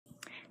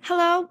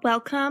Hello,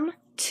 welcome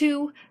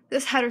to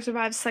this How to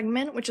Survive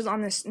segment, which is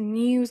on this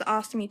news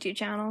awesome YouTube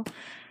channel.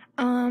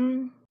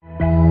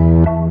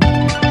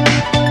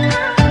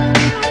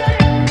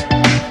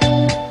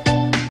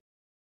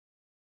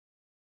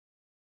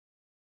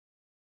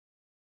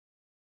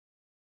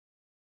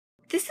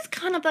 This is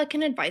kind of like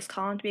an advice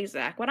column, to be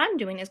exact. What I'm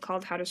doing is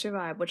called How to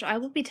Survive, which I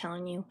will be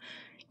telling you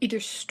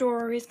either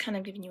stories, kind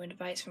of giving you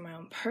advice from my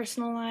own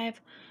personal life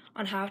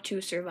on how to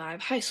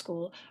survive high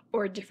school,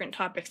 or different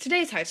topics.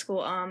 Today's high school,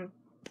 I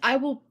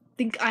have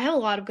a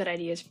lot of good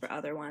ideas for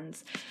other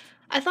ones.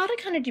 I thought I'd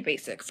kind of do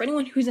basic. For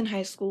anyone who's in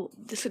high school,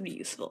 this would be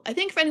useful. I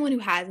think for anyone who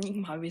hasn't, you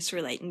can probably just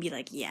relate and be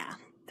like, yeah,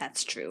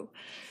 that's true.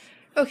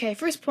 Okay,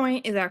 first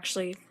point is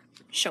actually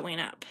showing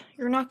up.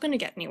 You're not going to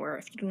get anywhere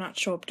if you do not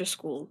show up to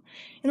school.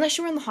 Unless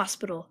you're in the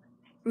hospital,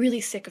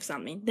 really sick of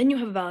something, then you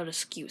have a valid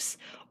excuse.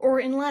 Or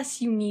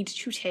unless you need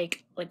to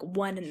take, like,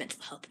 one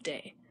mental health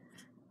day.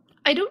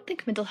 I don't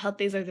think mental health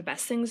days are the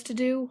best things to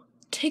do.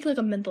 Take, like,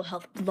 a mental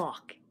health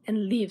block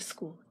and leave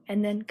school,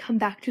 and then come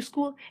back to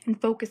school and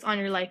focus on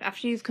your life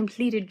after you've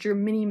completed your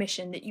mini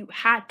mission that you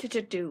had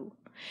to do,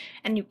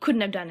 and you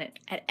couldn't have done it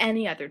at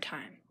any other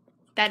time.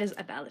 That is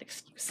a valid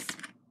excuse.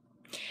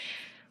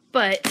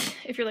 But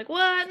if you're like,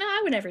 what? No, I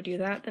would never do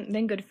that,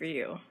 then good for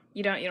you.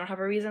 You don't have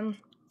a reason?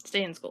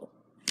 Stay in school.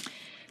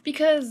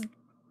 Because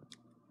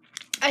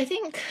I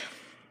think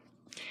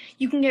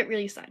you can get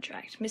really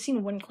sidetracked.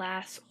 Missing one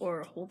class or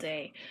a whole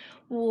day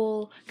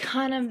will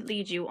kind of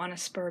lead you on a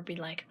spur, be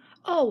like,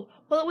 oh,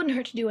 well, it wouldn't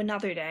hurt to do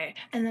another day,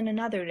 and then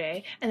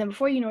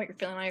before you know it, you're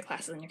failing all your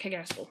classes and you're kicked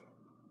out of school.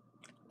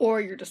 Or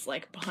you're just,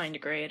 like, behind a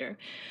grade, or,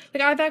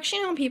 like, I've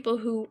actually known people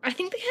who, I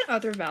think they had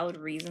other valid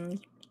reasons.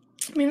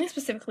 Mainly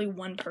specifically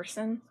one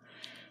person.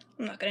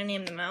 I'm not gonna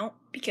name them out,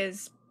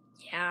 because,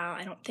 yeah,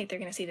 I don't think they're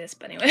gonna see this,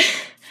 but anyway.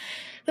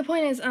 The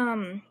point is,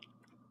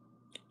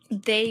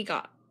 they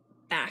got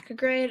back a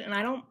grade,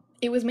 and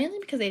it was mainly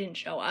because they didn't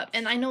show up,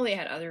 and I know they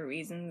had other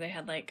reasons, they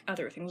had, like,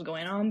 other things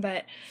going on,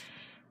 but,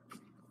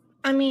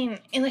 I mean,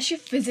 unless you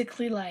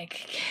physically, like,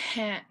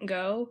 can't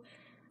go,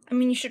 I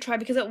mean, you should try,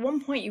 because at one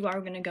point you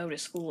are going to go to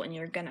school and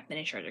you're going to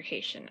finish your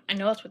education. I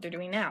know that's what they're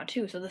doing now,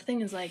 too, so the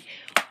thing is, like,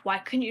 why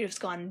couldn't you have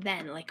just gone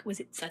then? Like, was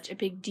it such a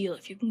big deal?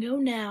 If you can go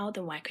now,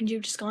 then why couldn't you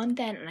have just gone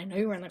then? And I know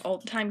you weren't, like, all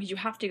the time, because you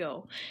have to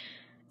go.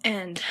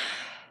 And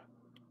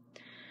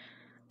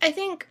I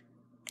think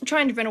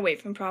trying to run away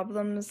from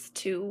problems,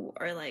 too,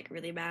 are, like,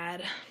 really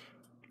bad.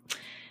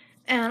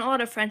 And a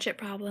lot of friendship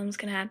problems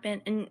can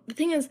happen, and the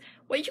thing is,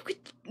 what you could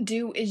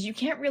do is you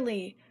can't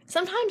really,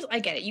 sometimes, I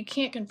get it, you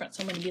can't confront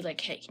someone and be like,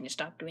 hey, can you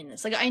stop doing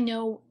this? Like, I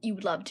know you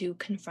would love to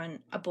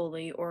confront a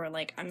bully or,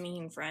 like, a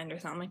mean friend or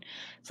something.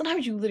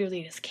 Sometimes you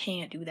literally just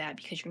can't do that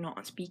because you're not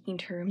on speaking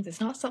terms.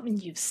 It's not something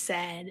you've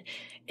said.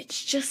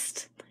 It's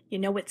just, you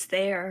know it's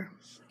there.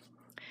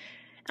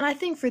 And I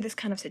think for this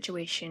kind of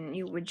situation,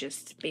 you would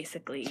just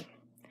basically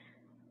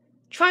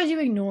try to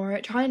ignore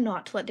it, try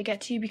not to let it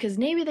get to you, because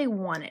maybe they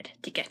want it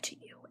to get to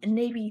you, and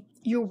maybe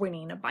you're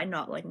winning by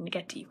not letting it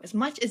get to you. As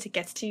much as it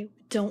gets to you,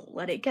 don't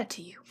let it get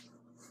to you.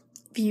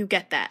 If you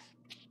get that.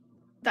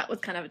 That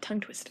was kind of a tongue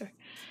twister.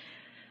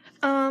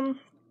 I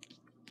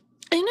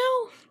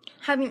know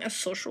having a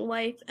social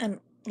life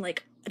and,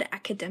 like, an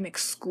academic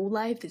school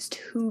life is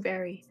two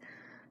very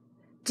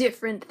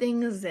different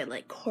things that,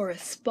 like,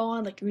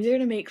 correspond. Like, you're there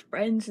to make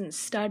friends and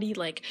study,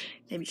 like,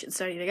 maybe you should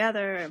study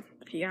together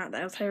if you're not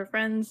those type of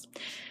friends.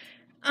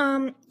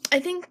 I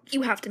think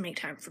you have to make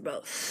time for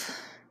both,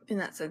 in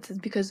that sense,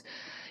 because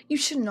you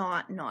should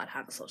not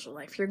have a social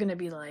life. You're gonna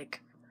be,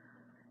 like,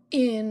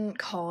 in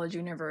college,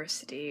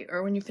 university,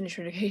 or when you finish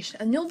your education,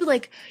 and you'll be,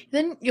 like,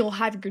 then you'll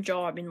have your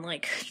job, and,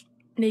 like,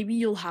 maybe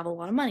you'll have a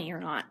lot of money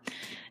or not,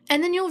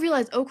 and then you'll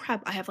realize, oh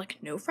crap, I have, like,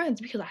 no friends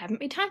because I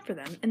haven't made time for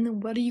them, and then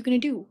what are you gonna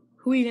do?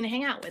 Who are you gonna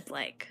hang out with?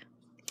 Like,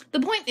 the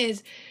point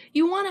is,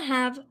 you want to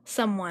have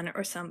someone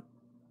or some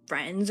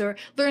friends, or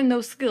learn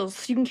those skills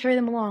so you can carry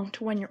them along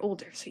to when you're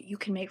older, so you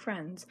can make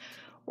friends,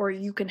 or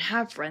you can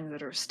have friends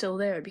that are still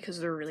there because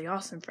they're really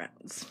awesome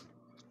friends.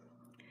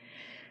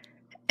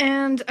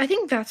 And I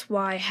think that's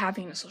why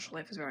having a social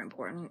life is very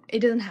important. It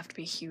doesn't have to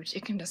be huge.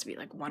 It can just be,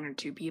 like, one or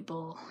two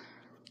people.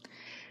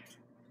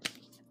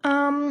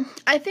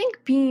 I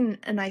think being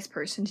a nice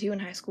person, too, in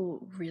high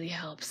school really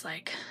helps.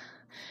 Like,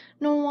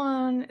 no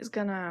one is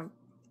gonna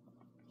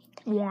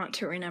want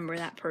to remember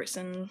that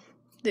person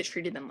that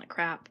treated them like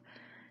crap.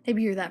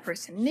 Maybe you're that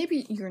person.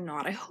 Maybe you're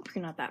not. I hope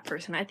you're not that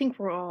person. I think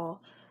we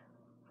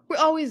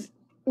always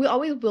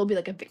will be,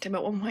 like, a victim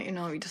at one point, you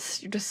know. You're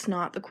just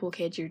not the cool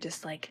kid. You're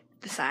just, like,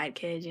 the side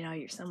kid, you know.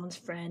 You're someone's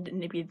friend, and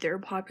maybe they're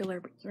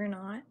popular, but you're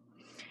not.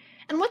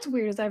 And what's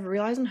weird is I've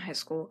realized in high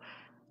school,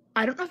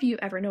 I don't know if you've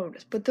ever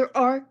noticed, but there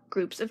are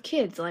groups of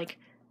kids, like,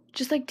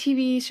 just like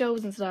TV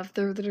shows and stuff,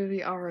 there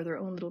literally are their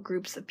own little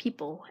groups of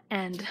people,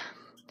 and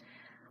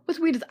what's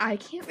weird is I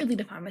can't really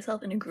define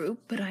myself in a group,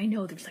 but I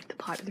know there's, like, the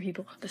popular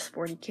people, the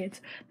sporty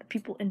kids, the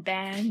people in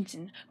bands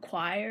and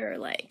choir,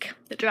 like,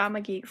 the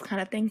drama geeks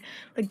kind of thing.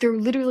 Like, there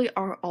literally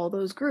are all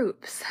those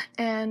groups,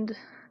 and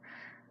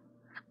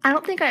I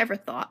don't think I ever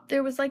thought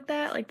there was like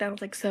that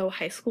was like so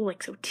high school,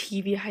 like so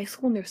TV high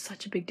school, and there's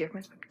such a big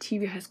difference from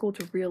TV high school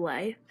to real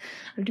life.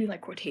 I'm doing like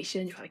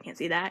quotations, you probably can't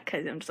see that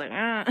because I'm just like,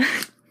 ah.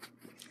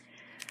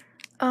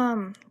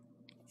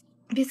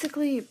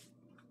 Basically,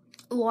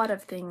 a lot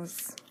of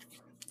things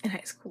in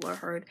high school are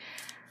hard.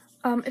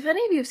 If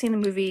any of you have seen the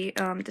movie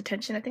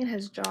Detention, I think it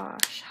has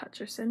Josh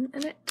Hutcherson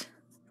in it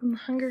from the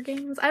Hunger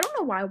Games. I don't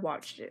know why I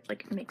watched it,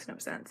 like it makes no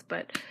sense,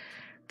 but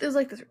there's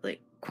like this really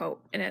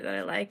quote in it that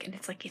I like, and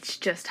it's like, it's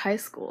just high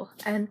school.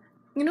 And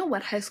you know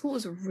what? High school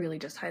is really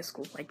just high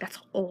school. Like, that's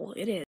all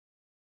it is.